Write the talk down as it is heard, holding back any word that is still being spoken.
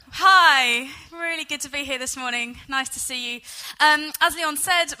really good to be here this morning. Nice to see you. As Leon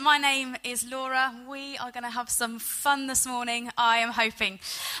said, my name is Laura. We are going to have some fun this morning, I am hoping.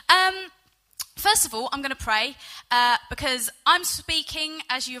 First of all, I'm going to pray because I'm speaking,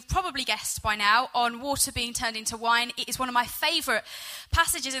 as you have probably guessed by now, on water being turned into wine. It is one of my favourite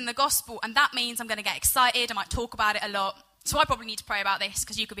passages in the gospel, and that means I'm going to get excited. I might talk about it a lot. So I probably need to pray about this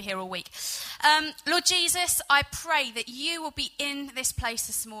because you could be here all week. Lord Jesus, I pray that you will be in this place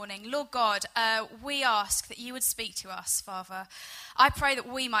this morning. Lord God, we ask that you would speak to us, Father. I pray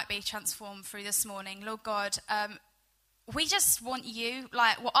that we might be transformed through this morning. Lord God, we just want you.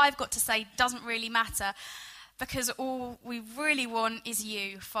 Like, what I've got to say doesn't really matter because all we really want is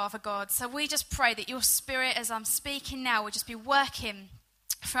you, Father God. So we just pray that your Spirit, as I'm speaking now, will just be working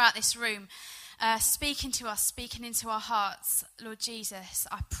throughout this room. Speaking to us, speaking into our hearts. Lord Jesus,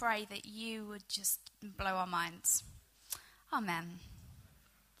 I pray that you would just blow our minds. Amen.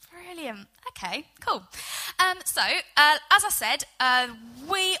 Brilliant. Okay, cool. So, as I said,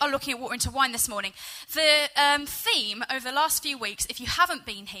 we are looking at water into wine this morning. The theme over the last few weeks, if you haven't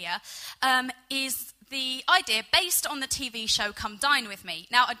been here, is the idea based on the TV show Come Dine With Me.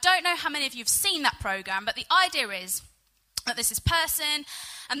 Now, I don't know how many of you have seen that programme, but the idea is that there's this person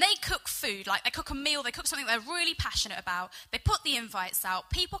and they cook food, like they cook a meal, they cook something they're really passionate about. They put the invites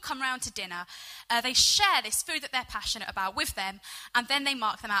out, people come round to dinner, they share this food that they're passionate about with them, and then they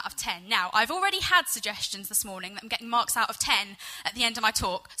mark them out of 10. Now, I've already had suggestions this morning that I'm getting marks out of 10 at the end of my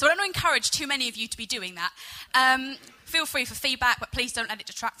talk, so I don't want to encourage too many of you to be doing that. Feel free for feedback, but please don't let it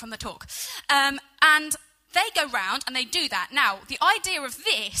detract from the talk. And they go round and they do that. Now, the idea of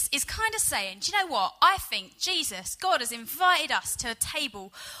this is kind of saying, do you know what? I think Jesus, God has invited us to a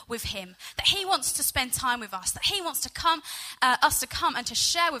table with him, that he wants to spend time with us, that he wants to come and to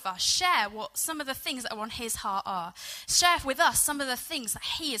share with us, share what some of the things that are on his heart are, share with us some of the things that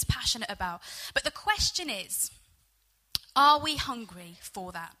he is passionate about. But the question is, are we hungry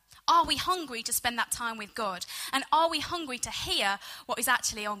for that? Are we hungry to spend that time with God? And are we hungry to hear what is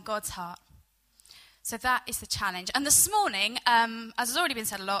actually on God's heart? So that is the challenge. And this morning, as has already been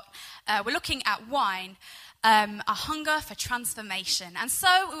said a lot, we're looking at wine, a hunger for transformation. And so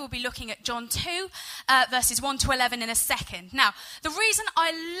we will be looking at John 2, verses 1 to 11 in a second. Now, the reason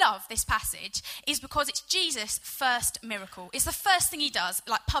I love this passage is because it's Jesus' first miracle. It's the first thing he does,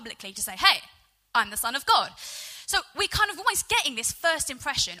 like publicly, to say, hey, I'm the Son of God. So we're kind of almost getting this first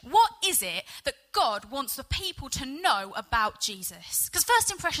impression. What is it that God wants the people to know about Jesus? Because first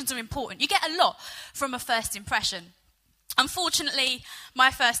impressions are important. You get a lot from a first impression. Unfortunately,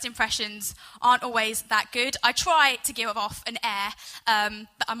 my first impressions aren't always that good. I try to give off an air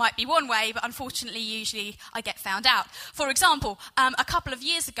that I might be one way, but unfortunately, usually I get found out. For example, a couple of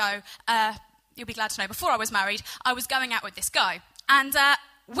years ago, you'll be glad to know, before I was married, I was going out with this guy. And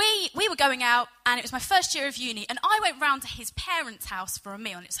we were going out, and it was my first year of uni, and I went round to his parents' house for a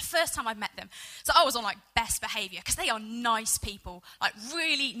meal, and it was the first time I'd met them. So I was on, like, best behaviour, because they are nice people, like,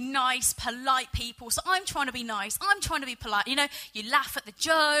 really nice, polite people. So I'm trying to be nice, I'm trying to be polite. You know, you laugh at the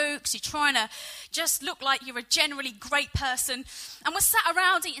jokes, you're trying to just look like you're a generally great person. And we're sat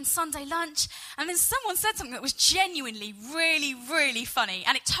around eating Sunday lunch, and then someone said something that was genuinely really, really funny,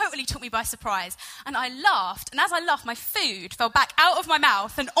 and it totally took me by surprise. And I laughed, and as I laughed, my food fell back out of my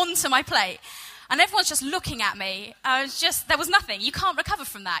mouth and onto my plate. And everyone's just looking at me. There was nothing. You can't recover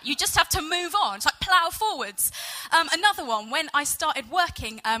from that. You just have to move on. It's like plough forwards. Another one, when I started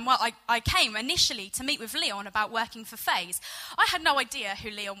working, I came initially to meet with Leon about working for FaZe. I had no idea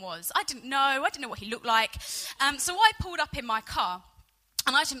who Leon was. I didn't know what he looked like. So I pulled up in my car,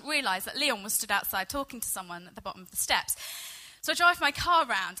 and I didn't realise that Leon was stood outside talking to someone at the bottom of the steps. So I drive my car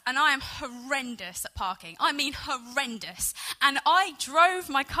around, and I am horrendous at parking. I mean horrendous. And I drove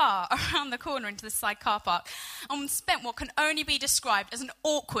my car around the corner into the side car park and spent what can only be described as an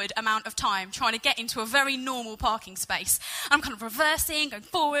awkward amount of time trying to get into a very normal parking space. I'm kind of reversing, going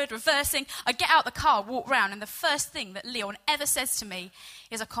forward, reversing. I get out the car, walk round, and the first thing that Leon ever says to me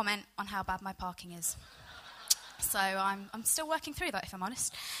is a comment on how bad my parking is. So I'm still working through that, if I'm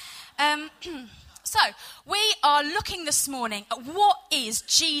honest. So, we are looking this morning at what is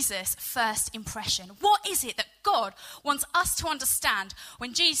Jesus' first impression. What is it that God wants us to understand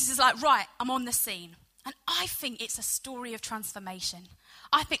when Jesus is like, right, I'm on the scene. And I think it's a story of transformation.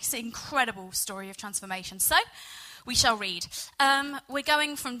 I think it's an incredible story of transformation. So, we shall read. We're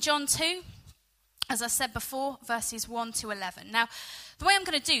going from John 2, as I said before, verses 1 to 11. Now, the way I'm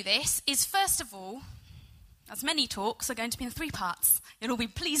going to do this is, first of all, as many talks are going to be in 3 parts. You'll all be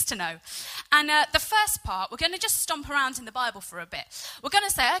pleased to know. And the first part, we're going to just stomp around in the Bible for a bit. We're going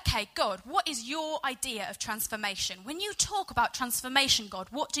to say, okay, God, what is your idea of transformation? When you talk about transformation, God,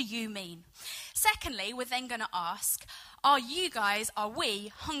 what do you mean? Secondly, we're then going to ask, are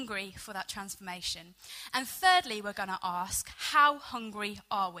we hungry for that transformation? And thirdly, we're going to ask, how hungry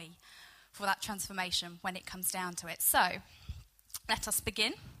are we for that transformation when it comes down to it? So, let us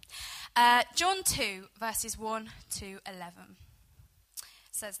begin. John 2, verses 1 to 11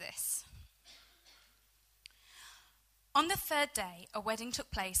 says this. On the 3rd day, a wedding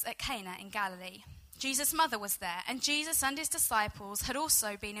took place at Cana in Galilee. Jesus' mother was there, and Jesus and his disciples had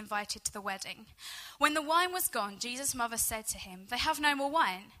also been invited to the wedding. When the wine was gone, Jesus' mother said to him, "They have no more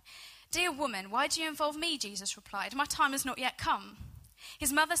wine." "Dear woman, why do you involve me?" Jesus replied. "My time has not yet come."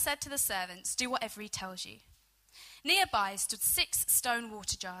 His mother said to the servants, "Do whatever he tells you." Nearby stood 6 stone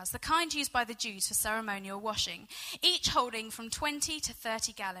water jars, the kind used by the Jews for ceremonial washing, each holding from 20 to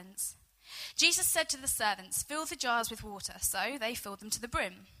 30 gallons. Jesus said to the servants, "Fill the jars with water." So they filled them to the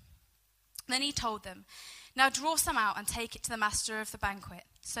brim. Then he told them, "Now draw some out and take it to the master of the banquet."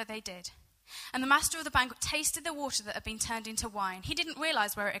 So they did. And the master of the banquet tasted the water that had been turned into wine. He didn't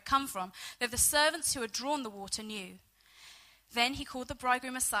realize where it had come from, though the servants who had drawn the water knew. Then he called the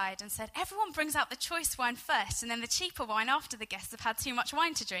bridegroom aside and said, "Everyone brings out the choice wine first, and then the cheaper wine after the guests have had too much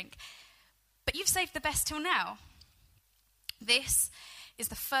wine to drink. But you've saved the best till now." This is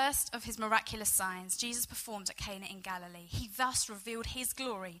the first of his miraculous signs Jesus performed at Cana in Galilee. He thus revealed his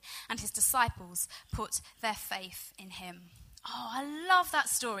glory, and his disciples put their faith in him. Oh, I love that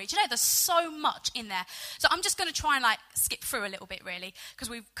story. Do you know, there's so much in there. So I'm just going to try and skip through a little bit, really, because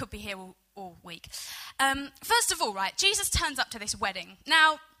we could be here all week. First of all, right, Jesus turns up to this wedding.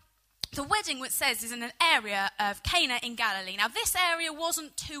 Now, the wedding, it says, is in an area of Cana in Galilee. Now, this area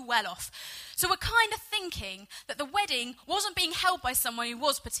wasn't too well off. So we're kind of thinking that the wedding wasn't being held by someone who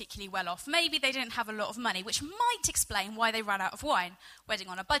was particularly well off. Maybe they didn't have a lot of money, which might explain why they ran out of wine. Wedding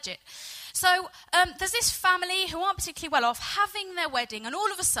on a budget. So there's this family who aren't particularly well off having their wedding, and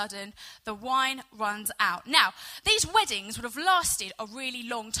all of a sudden, the wine runs out. Now, these weddings would have lasted a really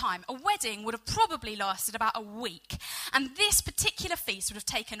long time. A wedding would have probably lasted about a week. And this particular feast would have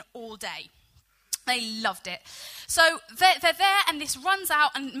taken all day. They loved it. So they're there, and this runs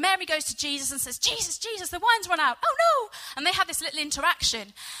out, and Mary goes to Jesus and says, Jesus, the wine's run out. Oh, no. And they have this little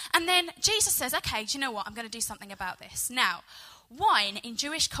interaction. And then Jesus says, okay, do you know what? I'm going to do something about this. Now, wine in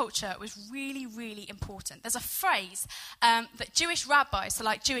Jewish culture was really, really important. There's a phrase that Jewish rabbis, so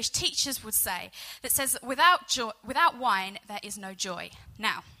like Jewish teachers would say, that says, without wine, there is no joy.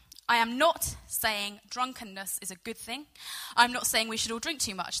 Now, I am not saying drunkenness is a good thing. I'm not saying we should all drink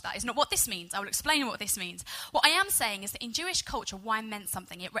too much. That is not what this means. I will explain what this means. What I am saying is that in Jewish culture, wine meant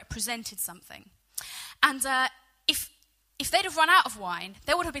something. It represented something. And if they'd have run out of wine,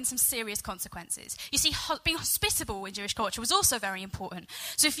 there would have been some serious consequences. You see, being hospitable in Jewish culture was also very important.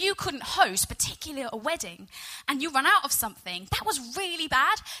 So if you couldn't host, particularly at a wedding, and you ran out of something, that was really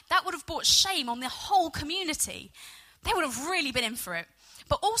bad. That would have brought shame on the whole community. They would have really been in for it.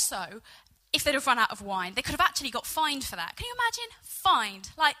 But also, if they'd have run out of wine, they could have actually got fined for that. Can you imagine? Fined.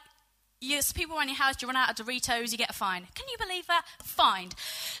 Like, yes, people around your house, you run out of Doritos, you get a fine. Can you believe that? Fined.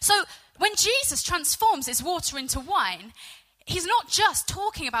 So when Jesus transforms this water into wine, he's not just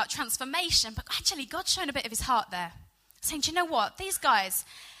talking about transformation, but actually God's shown a bit of his heart there. Saying, do you know what? These guys,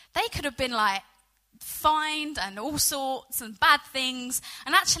 they could have been fined and all sorts and bad things,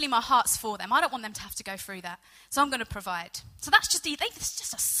 and actually my heart's for them. I don't want them to have to go through that, so I'm going to provide. So that's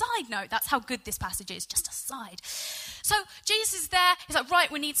just a side note. That's how good this passage is, just a side. So Jesus is there. He's like,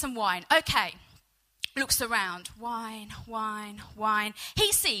 right, we need some wine. Okay, looks around. Wine.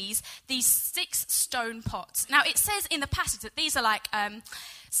 He sees these 6 stone pots. Now it says in the passage that these are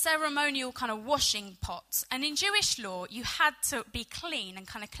ceremonial kind of washing pots. And in Jewish law, you had to be clean and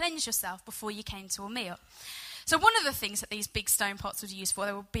kind of cleanse yourself before you came to a meal. So one of the things that these big stone pots would use for,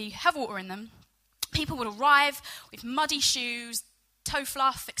 they would have water in them. People would arrive with muddy shoes, toe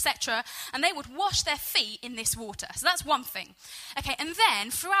fluff, etc., and they would wash their feet in this water. So that's one thing. Okay, and then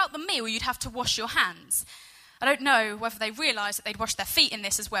throughout the meal, you'd have to wash your hands. I don't know whether they realised that they'd wash their feet in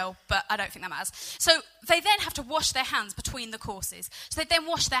this as well, but I don't think that matters. So they then have to wash their hands between the courses. So they then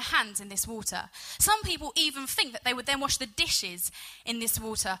wash their hands in this water. Some people even think that they would then wash the dishes in this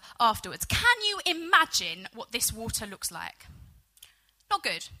water afterwards. Can you imagine what this water looks like? Not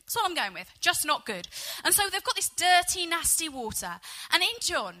good. That's all I'm going with. Just not good. And so they've got this dirty, nasty water. And in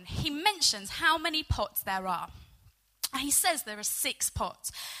John, he mentions how many pots there are. And he says there are 6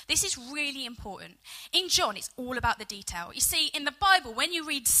 pots. This is really important. In John, it's all about the detail. You see, in the Bible, when you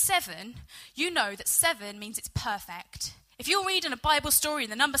read 7, you know that 7 means it's perfect. If you're reading a Bible story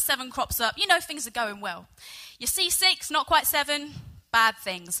and the number 7 crops up, you know things are going well. You see 6, not quite 7, bad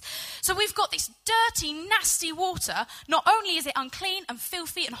things. So we've got this dirty, nasty water. Not only is it unclean and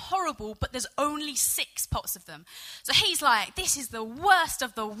filthy and horrible, but there's only 6 pots of them. So he's like, this is the worst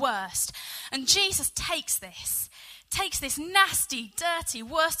of the worst. And Jesus takes this nasty, dirty,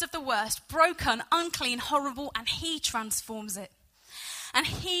 worst of the worst, broken, unclean, horrible, and he transforms it. And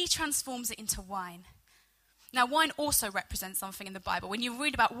he transforms it into wine. Now, wine also represents something in the Bible. When you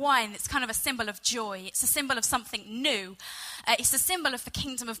read about wine, it's kind of a symbol of joy. It's a symbol of something new. It's a symbol of the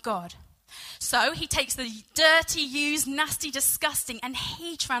kingdom of God. So he takes the dirty, used, nasty, disgusting, and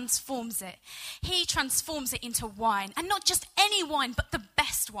he transforms it. He transforms it into wine. And not just any wine, but the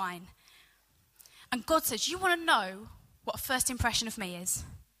best wine. And God says, you want to know what a first impression of me is?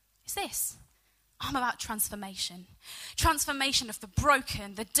 It's this. I'm about transformation. Transformation of the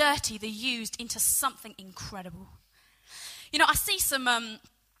broken, the dirty, the used into something incredible. You know, I see some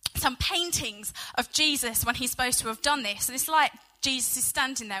paintings of Jesus when he's supposed to have done this. And it's like Jesus is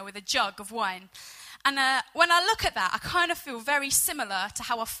standing there with a jug of wine. And when I look at that, I kind of feel very similar to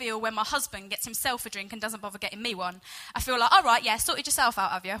how I feel when my husband gets himself a drink and doesn't bother getting me one. I feel like, all right, yeah, sorted yourself out,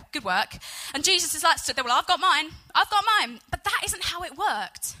 have you? Good work. And Jesus is like, stood there, well, I've got mine. But that isn't how it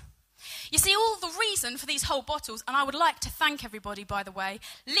worked. You see, all the reason for these whole bottles, and I would like to thank everybody, by the way,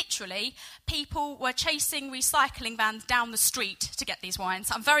 literally, people were chasing recycling vans down the street to get these wines.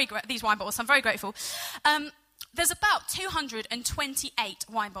 These wine bottles, I'm very grateful. There's about 228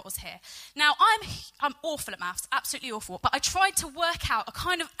 wine bottles here. Now, I'm awful at maths, absolutely awful, but I tried to work out a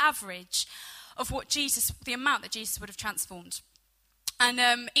kind of average of the amount that Jesus would have transformed.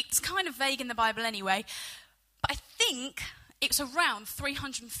 And it's kind of vague in the Bible anyway, but I think it's around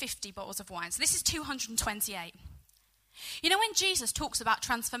 350 bottles of wine. So this is 228. You know, when Jesus talks about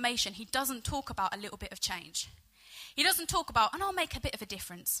transformation, he doesn't talk about a little bit of change. He doesn't talk about, and I'll make a bit of a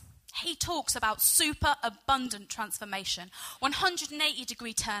difference. He talks about super abundant transformation,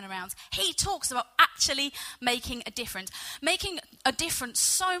 180-degree turnarounds. He talks about actually making a difference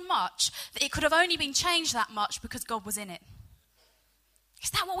so much that it could have only been changed that much because God was in it. Is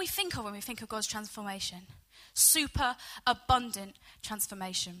that what we think of when we think of God's transformation? Super abundant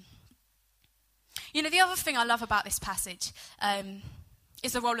transformation. You know, the other thing I love about this passage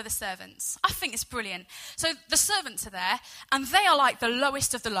is the role of the servants. I think it's brilliant. So the servants are there, and they are like the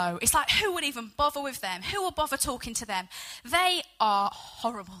lowest of the low. It's like, who would even bother with them? Who will bother talking to them? They are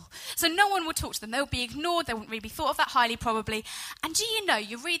horrible. So no one would talk to them. They'll be ignored. They wouldn't really be thought of that highly, probably. And do you know,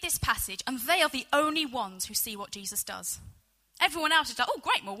 you read this passage, and they are the only ones who see what Jesus does. Everyone else is like, oh,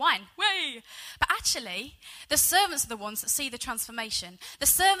 great, more wine. Way. But actually, the servants are the ones that see the transformation. The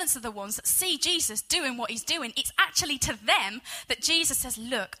servants are the ones that see Jesus doing what he's doing. It's actually to them that Jesus says,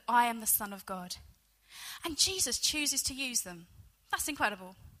 look, I am the Son of God. And Jesus chooses to use them. That's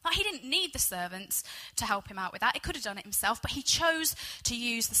incredible. Like, he didn't need the servants to help him out with that. He could have done it himself, but he chose to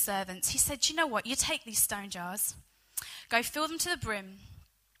use the servants. He said, you know what? You take these stone jars, go fill them to the brim,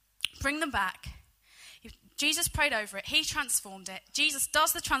 bring them back. Jesus prayed over it. He transformed it. Jesus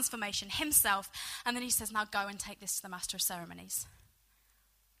does the transformation himself. And then he says, now go and take this to the master of ceremonies.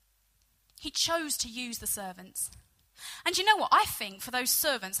 He chose to use the servants. And you know what? I think for those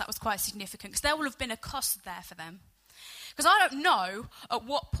servants that was quite significant because there will have been a cost there for them. Because I don't know at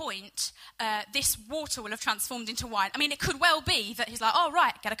what point this water will have transformed into wine. I mean, it could well be that he's like, oh,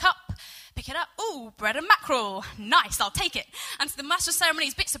 right, get a cup, pick it up. Ooh, bread and mackerel. Nice, I'll take it. And so the master of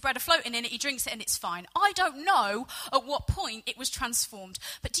ceremonies, bits of bread are floating in it, he drinks it and it's fine. I don't know at what point it was transformed.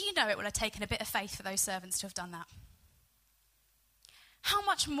 But do you know it will have taken a bit of faith for those servants to have done that? How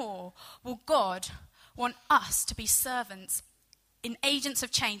much more will God want us to be servants in agents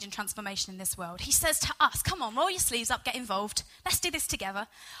of change and transformation in this world? He says to us, come on, roll your sleeves up, get involved. Let's do this together.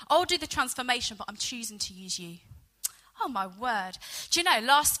 I'll do the transformation, but I'm choosing to use you. Oh, my word. Do you know,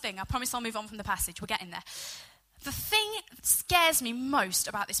 last thing, I promise I'll move on from the passage. We're getting there. The thing that scares me most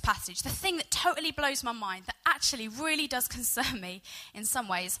about this passage, the thing that totally blows my mind, that actually really does concern me in some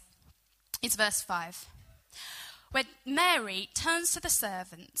ways, is verse 5. Where Mary turns to the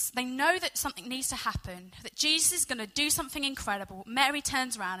servants. They know that something needs to happen, that Jesus is going to do something incredible. Mary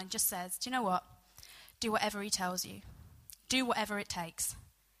turns around and just says, do you know what? Do whatever he tells you. Do whatever it takes.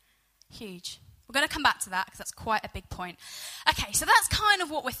 Huge. We're going to come back to that because that's quite a big point. Okay, so that's kind of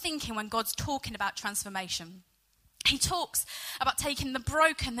what we're thinking when God's talking about transformation. He talks about taking the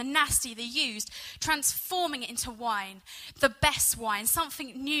broken, the nasty, the used, transforming it into wine, the best wine,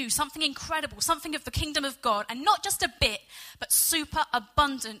 something new, something incredible, something of the kingdom of God, and not just a bit, but super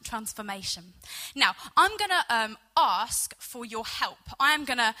abundant transformation. Now, I'm going to ask for your help. I am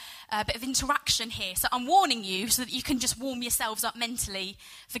going to, a bit of interaction here, so I'm warning you so that you can just warm yourselves up mentally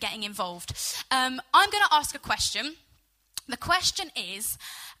for getting involved. I'm going to ask a question. The question is,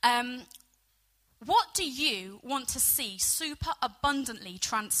 what do you want to see super abundantly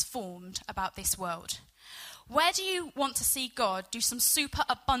transformed about this world? Where do you want to see God do some super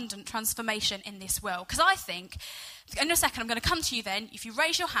abundant transformation in this world? Because I think, in a second, I'm going to come to you then. If you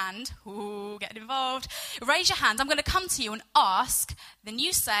raise your hand, get involved. Raise your hand. I'm going to come to you and ask. Then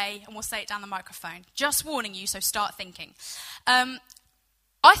you say, and we'll say it down the microphone. Just warning you, so start thinking.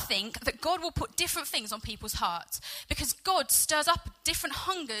 I think that God will put different things on people's hearts because God stirs up different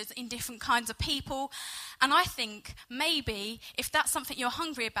hungers in different kinds of people. And I think maybe if that's something you're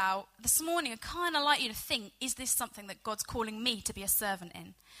hungry about, this morning I'd kind of like you to think, is this something that God's calling me to be a servant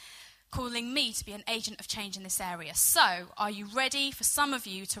in? Calling me to be an agent of change in this area. So, are you ready for some of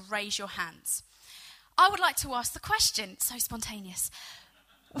you to raise your hands? I would like to ask the question, so spontaneous.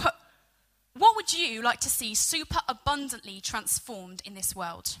 What would you like to see super abundantly transformed in this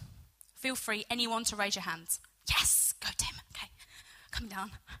world? Feel free, anyone, to raise your hands. Yes, go Tim. Okay, coming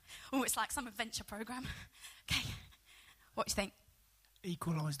down. Oh, it's like some adventure program. Okay, what do you think?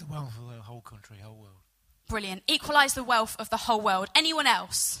 Equalise the wealth of the whole country, whole world. Brilliant. Equalise the wealth of the whole world. Anyone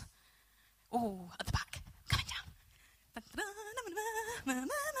else? Oh, at the back, coming down.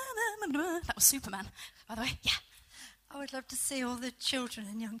 That was Superman, by the way. Yeah. I would love to see all the children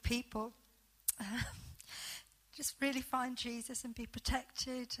and young people just really find Jesus and be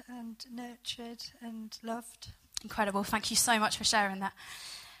protected and nurtured and loved. Incredible. Thank you so much for sharing that.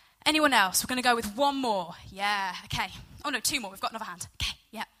 Anyone else? We're going to go with one more. Yeah, okay. Oh, no, two more. We've got another hand. Okay,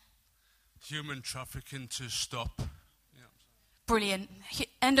 yeah. Human trafficking to stop. Yeah. Brilliant.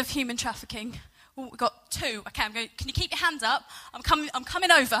 End of human trafficking. Oh, we've got two. Okay, can you keep your hands up? I'm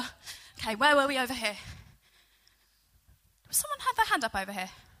coming over. Okay, where were we over here? Someone had their hand up over here.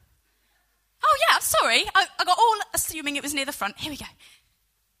 Oh, yeah, I'm sorry. I got all assuming it was near the front. Here we go.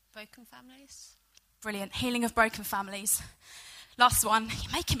 Broken families. Brilliant. Healing of broken families. Last one.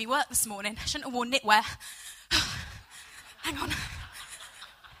 You're making me work this morning. I shouldn't have worn knitwear. Hang on.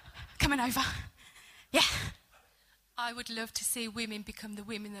 Coming over. Yeah. I would love to see women become the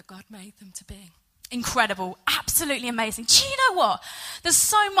women that God made them to be. Incredible. Absolutely amazing. Do you know what? There's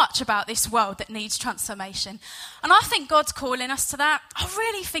so much about this world that needs transformation. And I think God's calling us to that. I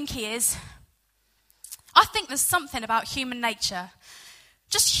really think he is. I think there's something about human nature,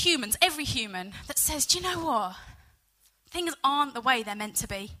 just humans, every human, that says, do you know what? Things aren't the way they're meant to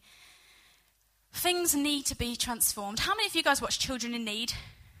be. Things need to be transformed. How many of you guys watch Children in Need?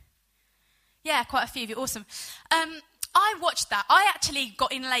 Yeah, quite a few of you. Awesome. I watched that. I actually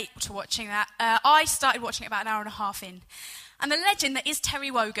got in late to watching that. I started watching it about an hour and a half in. And the legend that is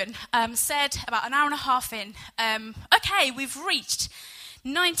Terry Wogan said about an hour and a half in, okay, we've reached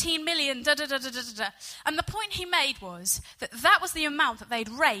 19 million, da-da-da-da-da-da. And the point he made was that that was the amount that they'd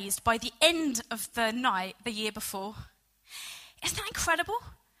raised by the end of the night the year before. Isn't that incredible?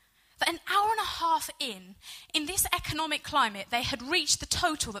 That an hour and a half in this economic climate, they had reached the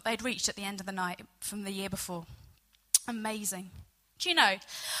total that they'd reached at the end of the night from the year before. Amazing. Do you know,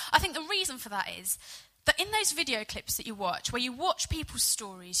 I think the reason for that is that in those video clips that you watch, where you watch people's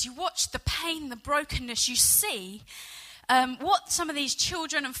stories, you watch the pain, the brokenness, you see what some of these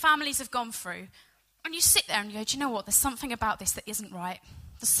children and families have gone through, and you sit there and you go, do you know what, there's something about this that isn't right.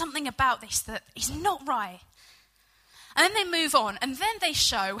 There's something about this that is not right. And then they move on, and then they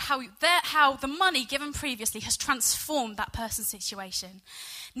show how the money given previously has transformed that person's situation.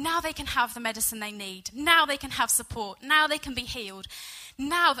 Now they can have the medicine they need. Now they can have support. Now they can be healed.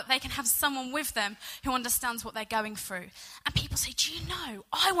 Now that they can have someone with them who understands what they're going through. And people say, do you know,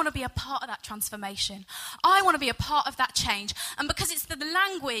 I want to be a part of that transformation. I want to be a part of that change. And because it's the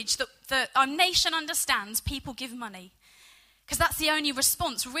language that our nation understands, people give money. Because that's the only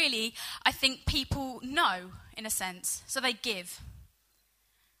response, really, I think people know, in a sense. So they give.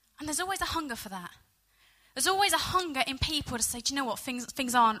 And there's always a hunger for that. There's always a hunger in people to say, do you know what,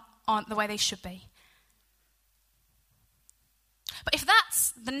 things aren't the way they should be. But if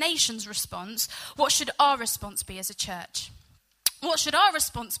that's the nation's response, what should our response be as a church? What should our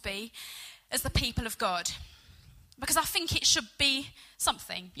response be as the people of God? Because I think it should be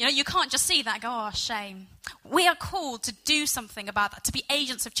something. You know, you can't just see that and go, oh, shame. We are called to do something about that, to be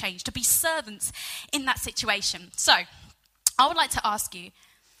agents of change, to be servants in that situation. So, I would like to ask you,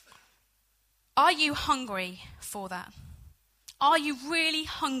 Are you hungry for that? Are you really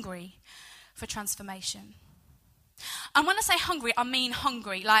hungry for transformation? And when I say hungry, I mean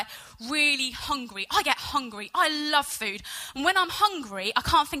hungry, like really hungry. I get hungry. I love food. And when I'm hungry, I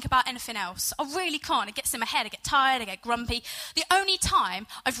can't think about anything else. I really can't. It gets in my head. I get tired. I get grumpy. The only time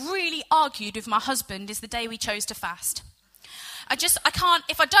I've really argued with my husband is the day we chose to fast. I can't,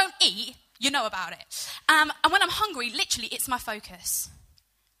 if I don't eat, you know about it. And when I'm hungry, literally, it's my focus.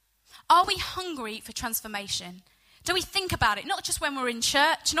 Are we hungry for transformation? Do we think about it? Not just when we're in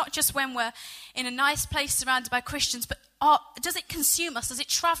church, not just when we're in a nice place surrounded by Christians, but does it consume us? Does it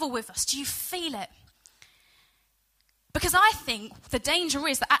travel with us? Do you feel it? Because I think the danger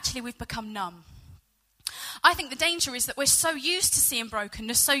is that actually we've become numb. I think the danger is that we're so used to seeing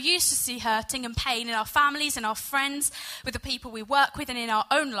brokenness, so used to see hurting and pain in our families and our friends, with the people we work with and in our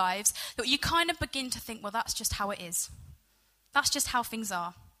own lives, that you kind of begin to think, well, that's just how it is. That's just how things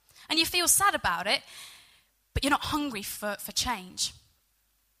are. And you feel sad about it, but you're not hungry for change.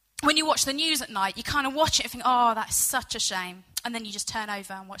 When you watch the news at night, you kind of watch it and think, oh, that's such a shame. And then you just turn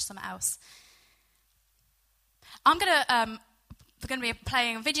over and watch something else. We're going to be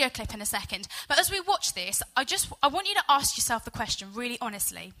playing a video clip in a second. But as we watch this, I want you to ask yourself the question really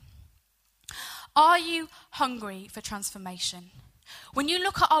honestly. Are you hungry for transformation? When you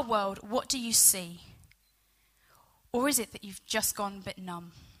look at our world, what do you see? Or is it that you've just gone a bit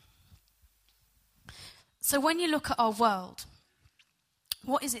numb? So when you look at our world,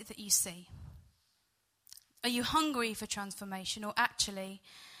 what is it that you see? Are you hungry for transformation, or actually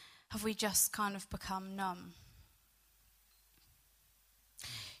have we just kind of become numb?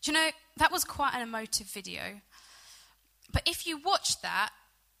 Do you know, that was quite an emotive video. But if you watched that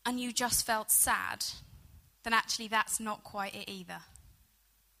and you just felt sad, then actually that's not quite it either.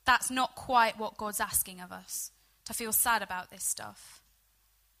 That's not quite what God's asking of us, to feel sad about this stuff.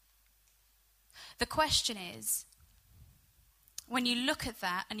 The question is, when you look at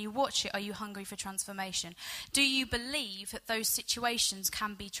that and you watch it, are you hungry for transformation? Do you believe that those situations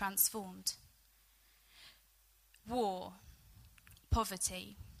can be transformed? War,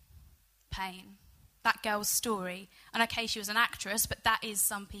 poverty, pain. That girl's story. And okay, she was an actress, but that is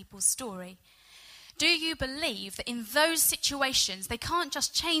some people's story. Do you believe that in those situations, they can't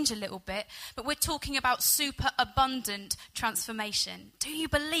just change a little bit, but we're talking about super abundant transformation? Do you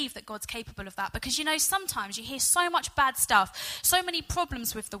believe that God's capable of that? Because, you know, sometimes you hear so much bad stuff, so many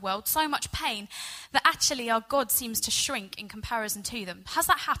problems with the world, so much pain, that actually our God seems to shrink in comparison to them. Has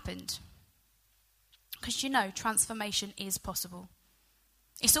that happened? Because, you know, transformation is possible.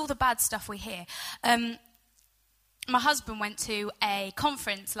 It's all the bad stuff we hear. My husband went to a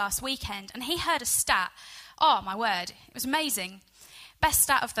conference last weekend and he heard a stat. Oh, my word. It was amazing. Best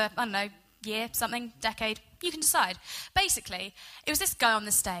stat of the, I don't know, year, something, decade. You can decide. Basically, it was this guy on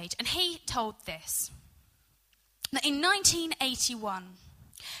the stage and he told this. That in 1981,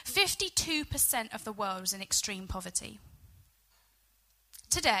 52% of the world was in extreme poverty.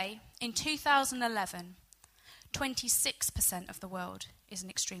 Today, in 2011, 26% of the world is in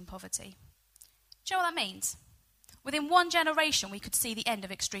extreme poverty. Do you know what that means? Within one generation, we could see the end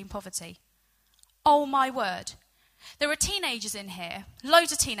of extreme poverty. Oh, my word. There are teenagers in here,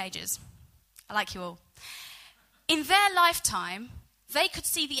 loads of teenagers. I like you all. In their lifetime, they could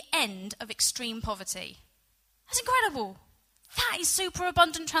see the end of extreme poverty. That's incredible. That is super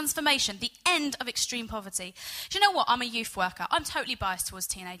abundant transformation, the end of extreme poverty. Do you know what? I'm a youth worker. I'm totally biased towards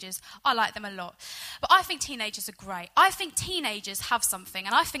teenagers. I like them a lot. But I think teenagers are great. I think teenagers have something,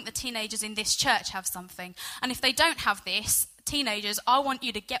 and I think the teenagers in this church have something. And if they don't have this, teenagers, I want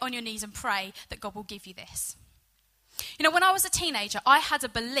you to get on your knees and pray that God will give you this. You know, when I was a teenager, I had a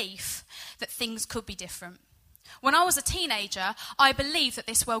belief that things could be different. When I was a teenager, I believed that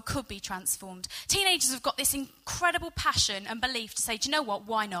this world could be transformed. Teenagers have got this incredible passion and belief to say, do you know what,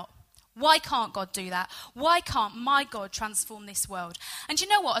 why not? Why can't God do that? Why can't my God transform this world? And do you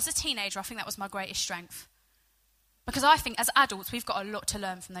know what, as a teenager, I think that was my greatest strength. Because I think as adults, we've got a lot to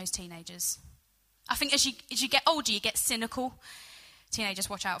learn from those teenagers. I think as you get older, you get cynical. Teenagers,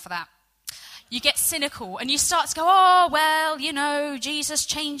 watch out for that. You get cynical and you start to go, oh, well, you know, Jesus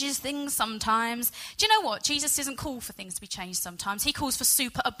changes things sometimes. Do you know what? Jesus doesn't call for things to be changed sometimes. He calls for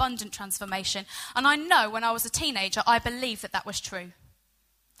super abundant transformation. And I know when I was a teenager, I believed that that was true.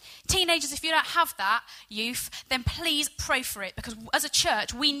 Teenagers, if you don't have that, youth, then please pray for it. Because as a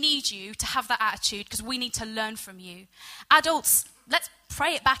church, we need you to have that attitude because we need to learn from you. Adults, let's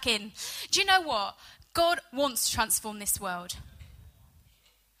pray it back in. Do you know what? God wants to transform this world.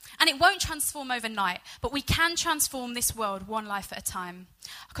 And it won't transform overnight, but we can transform this world one life at a time.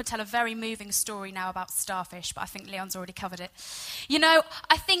 I could tell a very moving story now about starfish, but I think Leon's already covered it. You know,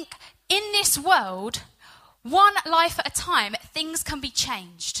 I think in this world, one life at a time, things can be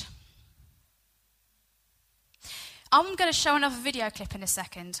changed. I'm going to show another video clip in a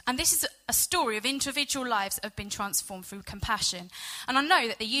second. And this is a story of individual lives that have been transformed through compassion. And I know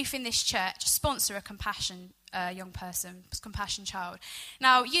that the youth in this church sponsor a compassion young person, compassion child.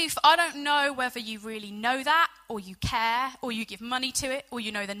 Now, youth, I don't know whether you really know that, or you care, or you give money to it, or you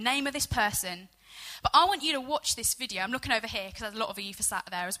know the name of this person. But I want you to watch this video. I'm looking over here because a lot of you are sat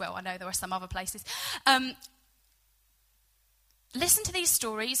there as well. I know there are some other places. Listen to these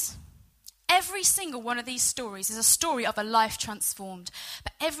stories. Every single one of these stories is a story of a life transformed.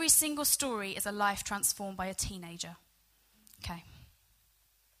 But every single story is a life transformed by a teenager. Okay.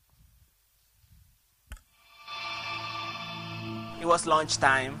 It was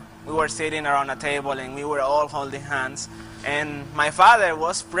lunchtime. We were sitting around a table and we were all holding hands. And my father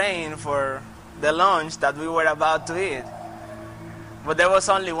was praying for the lunch that we were about to eat. But there was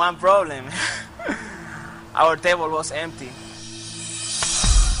only one problem. Our table was empty.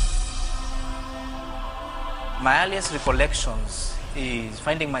 My earliest recollections is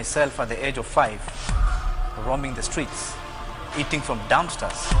finding myself at the age of 5, roaming the streets, eating from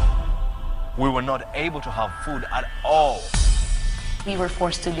dumpsters. We were not able to have food at all. We were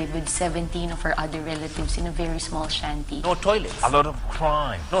forced to live with 17 of our other relatives in a very small shanty. No toilets. A lot of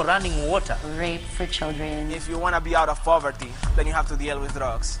crime. No running water. Rape for children. If you want to be out of poverty, then you have to deal with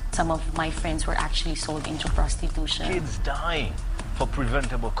drugs. Some of my friends were actually sold into prostitution. Kids dying for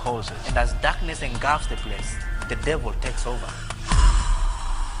preventable causes. And as darkness engulfs the place, the devil takes over.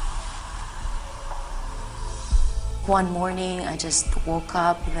 One morning, I just woke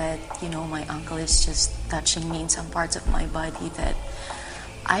up that, my uncle is just touching me in some parts of my body, that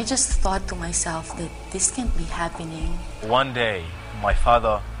I just thought to myself that this can't be happening. One day, my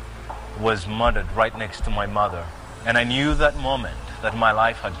father was murdered right next to my mother, and I knew that moment that my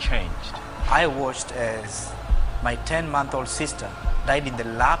life had changed. I watched as my 10-month-old sister died in the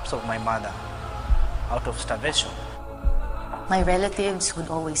laps of my mother out of starvation. My relatives would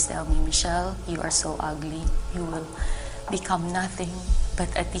always tell me, Michelle, you are so ugly. You will become nothing but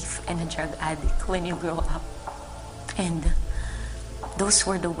a thief and a drug addict when you grow up. And those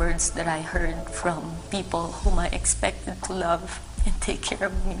were the words that I heard from people whom I expected to love and take care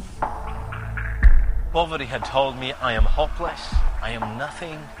of me. Poverty had told me I am hopeless, I am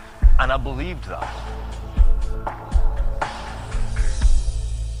nothing, and I believed that.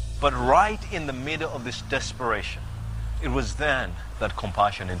 But right in the middle of this desperation, it was then that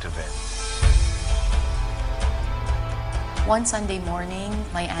compassion intervened. One Sunday morning,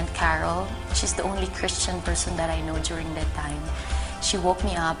 my Aunt Carol, she's the only Christian person that I know during that time, she woke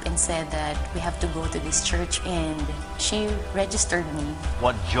me up and said that we have to go to this church, and she registered me.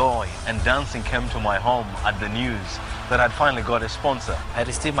 What joy and dancing came to my home at the news that I'd finally got a sponsor. I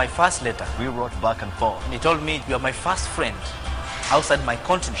received my first letter. We wrote back and forth. And he told me, you are my first friend outside my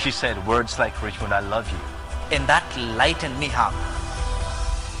continent. She said words like, Richmond, I love you. And that lightened me up.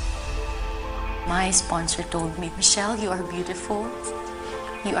 My sponsor told me, Michelle, you are beautiful.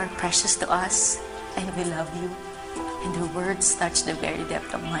 You are precious to us, and we love you. And her words touched the very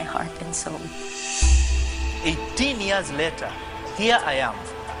depth of my heart and soul. 18 years later, here I am,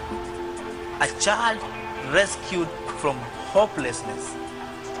 a child rescued from hopelessness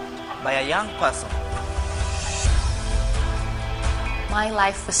by a young person. My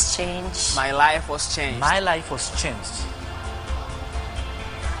life was changed. My life was changed. My life was changed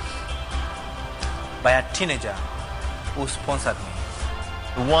by a teenager who sponsored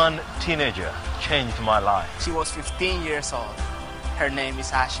me. One teenager changed my life. She was 15 years old. Her name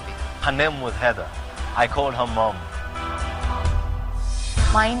is Ashley. Her name was Heather. I called her mom.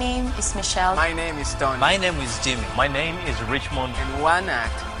 My name is Michelle. My name is Tony. My name is Jimmy. My name is Richmond. And one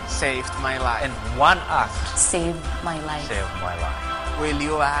act saved my life. And one act saved my life. Saved my life. Will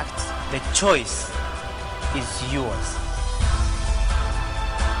you act? The choice is yours.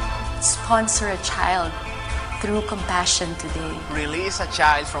 Sponsor a child through compassion today. Release a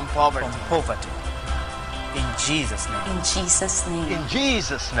child from poverty. From poverty. In Jesus' name. In Jesus' name. In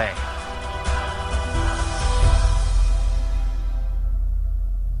Jesus' name.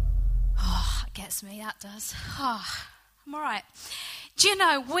 Oh, it gets me, that does. Oh, I'm all right. Do you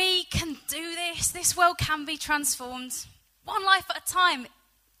know, we can do this. This world can be transformed. One life at a time.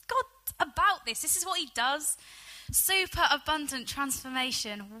 God about this. This is what he does. Super abundant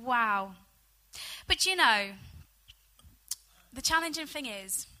transformation. Wow. But you know, the challenging thing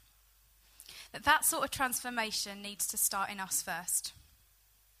is that sort of transformation needs to start in us first.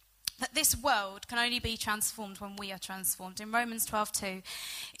 that this world can only be transformed when we are transformed. In Romans 12:2,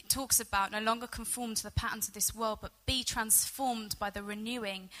 it talks about no longer conform to the patterns of this world, but be transformed by the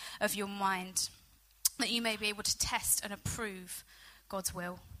renewing of your mind, that you may be able to test and approve God's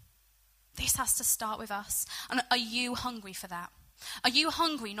will. This has to start with us. And are you hungry for that? Are you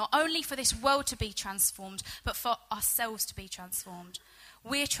hungry not only for this world to be transformed, but for ourselves to be transformed?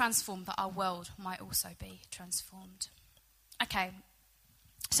 We're transformed that our world might also be transformed. Okay,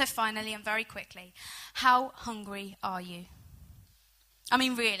 so finally and very quickly, how hungry are you? I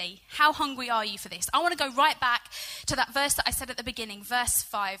mean, really, how hungry are you for this? I want to go right back to that verse that I said at the beginning, verse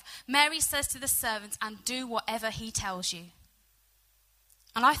 5. Mary says to the servants, and do whatever he tells you.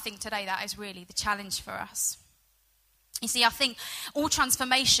 And I think today that is really the challenge for us. You see, I think all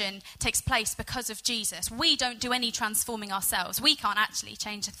transformation takes place because of Jesus. We don't do any transforming ourselves. We can't actually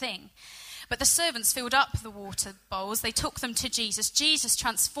change a thing. But the servants filled up the water bowls. They took them to Jesus. Jesus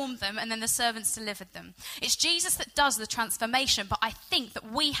transformed them, and then the servants delivered them. It's Jesus that does the transformation, but I think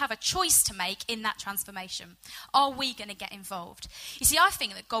that we have a choice to make in that transformation. Are we going to get involved? You see, I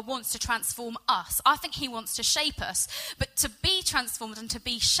think that God wants to transform us. I think he wants to shape us. But to be transformed and to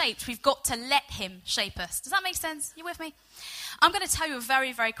be shaped, we've got to let him shape us. Does that make sense? You with me? I'm going to tell you a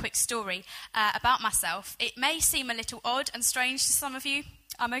very, very quick story about myself. It may seem a little odd and strange to some of you.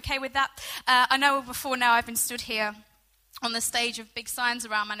 I'm okay with that. I know before now I've been stood here on the stage with big signs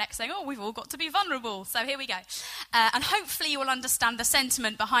around my neck saying, oh, we've all got to be vulnerable. So here we go. And hopefully you will understand the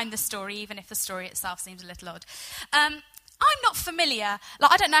sentiment behind the story, even if the story itself seems a little odd. I'm not familiar,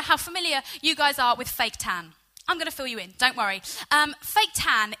 I don't know how familiar you guys are with fake tan. I'm going to fill you in, don't worry. Fake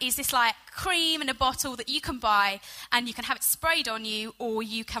tan is this cream in a bottle that you can buy, and you can have it sprayed on you, or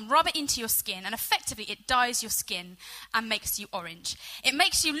you can rub it into your skin, and effectively it dyes your skin and makes you orange. It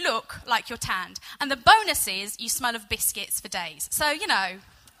makes you look like you're tanned. And the bonus is you smell of biscuits for days. So,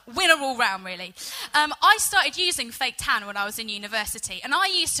 winner all round, really. I started using fake tan when I was in university, and I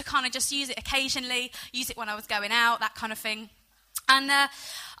used to kind of just use it occasionally, use it when I was going out, that kind of thing. And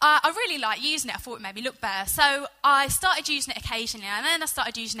I really liked using it. I thought it made me look better. So I started using it occasionally, and then I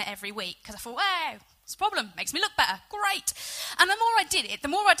started using it every week because I thought, hey, what's the problem? Makes me look better. Great. And the more I did it, the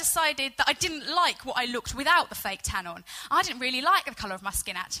more I decided that I didn't like what I looked without the fake tan on. I didn't really like the colour of my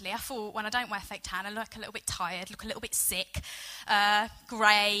skin, actually. I thought when I don't wear fake tan, I look a little bit tired, look a little bit sick,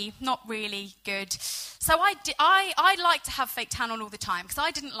 grey, not really good. So I like to have fake tan on all the time because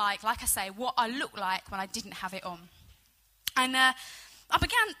I didn't like I say, what I looked like when I didn't have it on. And I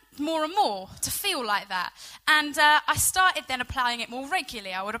began more and more to feel like that. And I started then applying it more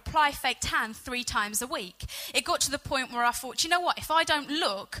regularly. I would apply fake tan 3 times a week. It got to the point where I thought, you know what, if I don't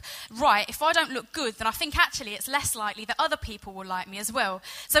look right, if I don't look good, then I think actually it's less likely that other people will like me as well.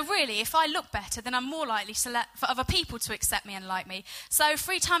 So really, if I look better, then I'm more likely for other people to accept me and like me. So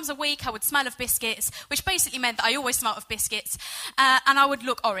 3 times a week, I would smell of biscuits, which basically meant that I always smelled of biscuits, and I would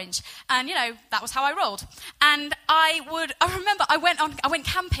look orange. And, that was how I rolled. And I remember I went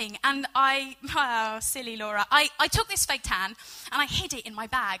camping, and silly Laura, I took this fake tan and I hid it in my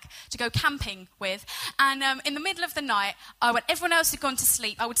bag to go camping with. And in the middle of the night, when everyone else had gone to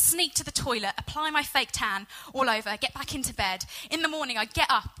sleep, I would sneak to the toilet, apply my fake tan all over, get back into bed. In the morning, I'd get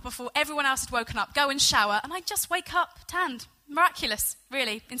up before everyone else had woken up, go and shower, and I'd just wake up tanned. Miraculous,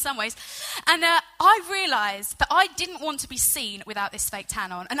 really, in some ways. And I realised that I didn't want to be seen without this fake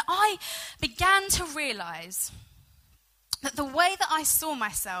tan on. And I began to realise that the way that I saw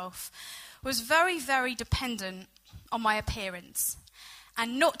myself was very, very dependent on my appearance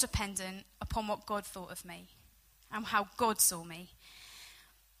and not dependent upon what God thought of me and how God saw me.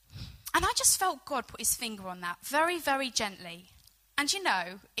 And I just felt God put his finger on that very, very gently. And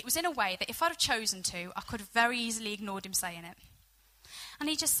it was in a way that if I'd have chosen to, I could have very easily ignored him saying it. And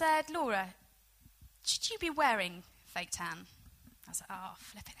he just said, Laura, should you be wearing fake tan? I was like, oh,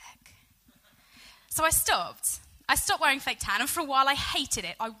 flip it heck. So I stopped wearing fake tan, and for a while I hated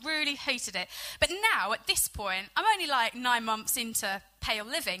it. I really hated it. But now, at this point, I'm only 9 months into pale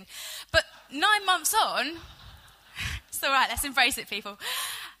living. But 9 months on, it's all right, let's embrace it, people.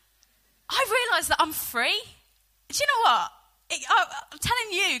 I realised that I'm free. Do you know what? I'm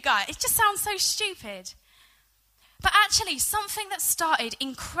telling you, guys, it just sounds so stupid. But actually, something that started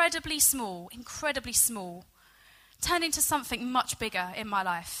incredibly small, turned into something much bigger in my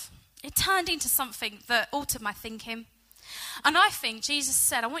life. It turned into something that altered my thinking. And I think Jesus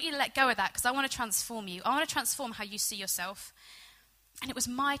said, I want you to let go of that because I want to transform you. I want to transform how you see yourself. And it was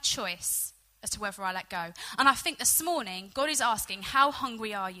my choice as to whether I let go. And I think this morning, God is asking, how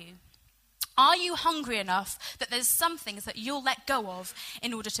hungry are you? Are you hungry enough that there's some things that you'll let go of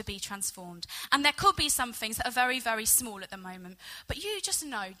in order to be transformed? And there could be some things that are very, very small at the moment, but you just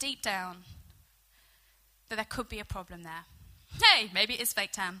know deep down that there could be a problem there. Hey, maybe it is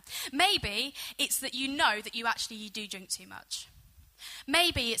fake tan. Maybe it's that you know that you do drink too much.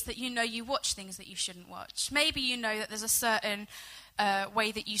 Maybe it's that you know you watch things that you shouldn't watch. Maybe you know that there's a certain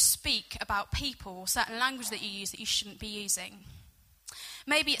way that you speak about people, or certain language that you use that you shouldn't be using.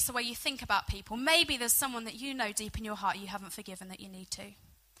 Maybe it's the way you think about people. Maybe there's someone that you know deep in your heart you haven't forgiven that you need to.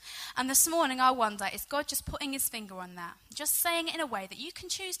 And this morning I wonder, is God just putting his finger on that? Just saying it in a way that you can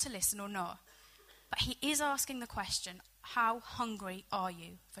choose to listen or not. But he is asking the question, how hungry are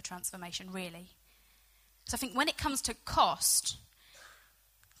you for transformation, really? So I think when it comes to cost,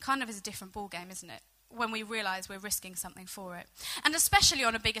 kind of is a different ballgame, isn't it? When we realise we're risking something for it. And especially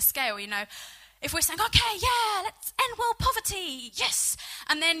on a bigger scale, if we're saying, okay, yeah, let's end world poverty, yes.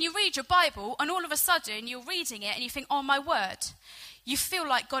 And then you read your Bible and all of a sudden you're reading it and you think, oh my word. You feel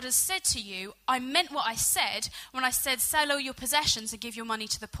like God has said to you, I meant what I said when I said sell all your possessions and give your money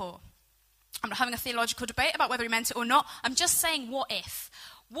to the poor. I'm not having a theological debate about whether he meant it or not. I'm just saying, what if?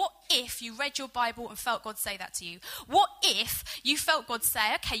 What if you read your Bible and felt God say that to you? What if you felt God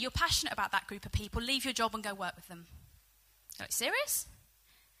say, okay, you're passionate about that group of people, leave your job and go work with them? Are you serious?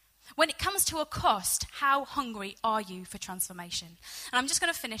 When it comes to a cost, how hungry are you for transformation? And I'm just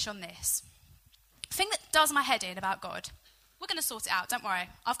going to finish on this. The thing that does my head in about God, we're going to sort it out, don't worry.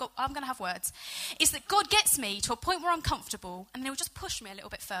 I'm going to have words, is that God gets me to a point where I'm comfortable and then he'll just push me a little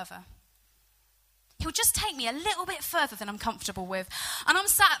bit further. He'll just take me a little bit further than I'm comfortable with. And I'm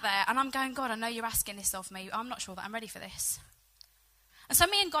sat there and I'm going, God, I know you're asking this of me. I'm not sure that I'm ready for this. And so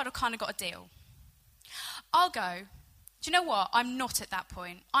me and God have kind of got a deal. I'll go, do you know what? I'm not at that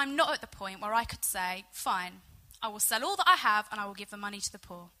point. I'm not at the point where I could say, fine, I will sell all that I have and I will give the money to the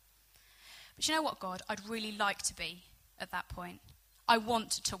poor. But you know what, God? I'd really like to be at that point. I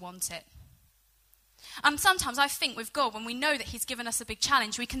want to want it. And sometimes I think with God, when we know that he's given us a big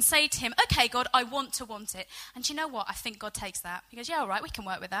challenge, we can say to him, okay, God, I want to want it. And you know what? I think God takes that. He goes, yeah, all right, we can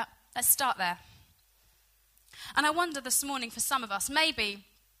work with that. Let's start there. And I wonder this morning for some of us, maybe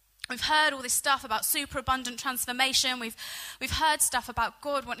we've heard all this stuff about superabundant transformation. We've heard stuff about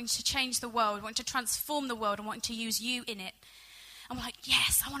God wanting to change the world, wanting to transform the world and wanting to use you in it. And we're like,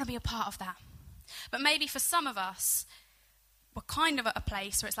 yes, I want to be a part of that. But maybe for some of us, we're kind of at a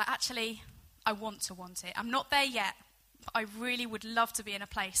place where it's like, actually, I want to want it. I'm not there yet, but I really would love to be in a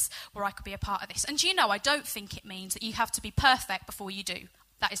place where I could be a part of this. And I don't think it means that you have to be perfect before you do.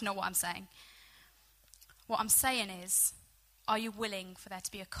 That is not what I'm saying. What I'm saying is, are you willing for there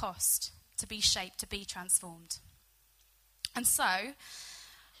to be a cost, to be shaped, to be transformed? And so,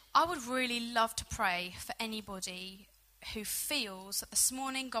 I would really love to pray for anybody who feels that this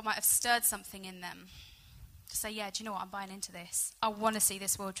morning God might have stirred something in them. To say, yeah, do you know what, I'm buying into this. I want to see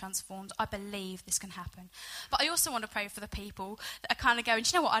this world transformed. I believe this can happen. But I also want to pray for the people that are kind of going, do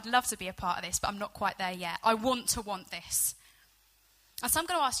you know what, I'd love to be a part of this, but I'm not quite there yet. I want to want this. And so I'm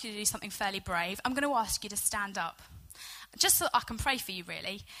going to ask you to do something fairly brave. I'm going to ask you to stand up. Just so that I can pray for you,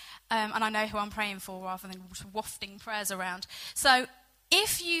 really. And I know who I'm praying for rather than wafting prayers around. So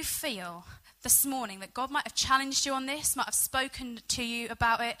if you feel this morning that God might have challenged you on this, might have spoken to you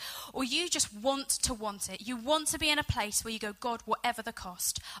about it, or you just want it. You want to be in a place where you go, God, whatever the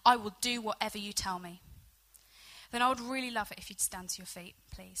cost, I will do whatever you tell me. Then I would really love it if you'd stand to your feet,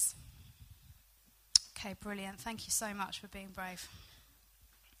 please. Okay, brilliant. Thank you so much for being brave.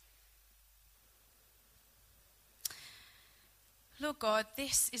 Lord God,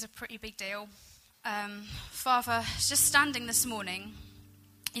 this is a pretty big deal. Father, just standing this morning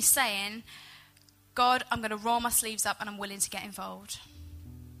is saying, God, I'm going to roll my sleeves up and I'm willing to get involved.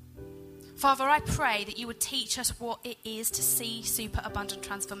 Father, I pray that you would teach us what it is to see superabundant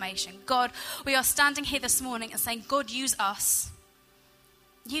transformation. God, we are standing here this morning and saying, God, use us.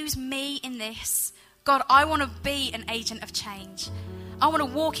 Use me in this. God, I want to be an agent of change. I want to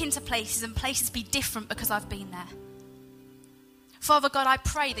walk into places and places be different because I've been there. Father God, I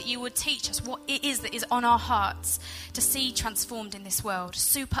pray that you would teach us what it is that is on our hearts to see transformed in this world,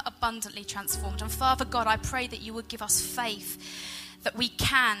 super abundantly transformed. And Father God, I pray that you would give us faith that we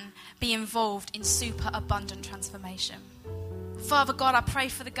can be involved in super abundant transformation. Father God, I pray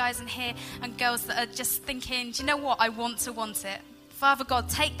for the guys in here and girls that are just thinking, do you know what, I want to want it. Father God,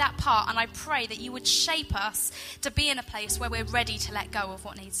 take that part and I pray that you would shape us to be in a place where we're ready to let go of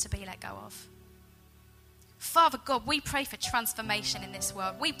what needs to be let go of. Father God, we pray for transformation in this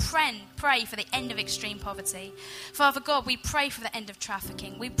world. We pray for the end of extreme poverty. Father God, we pray for the end of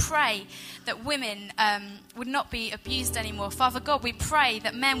trafficking. We pray that women would not be abused anymore. Father God, we pray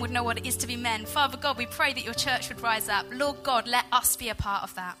that men would know what it is to be men. Father God, we pray that your church would rise up. Lord God, let us be a part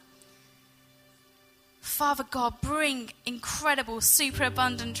of that. Father God, bring incredible,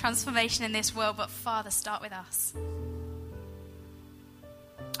 superabundant transformation in this world, but Father, start with us.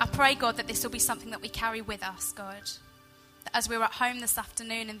 I pray, God, that this will be something that we carry with us, God. That as we're at home this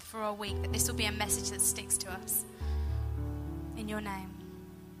afternoon and for our week, that this will be a message that sticks to us. In your name.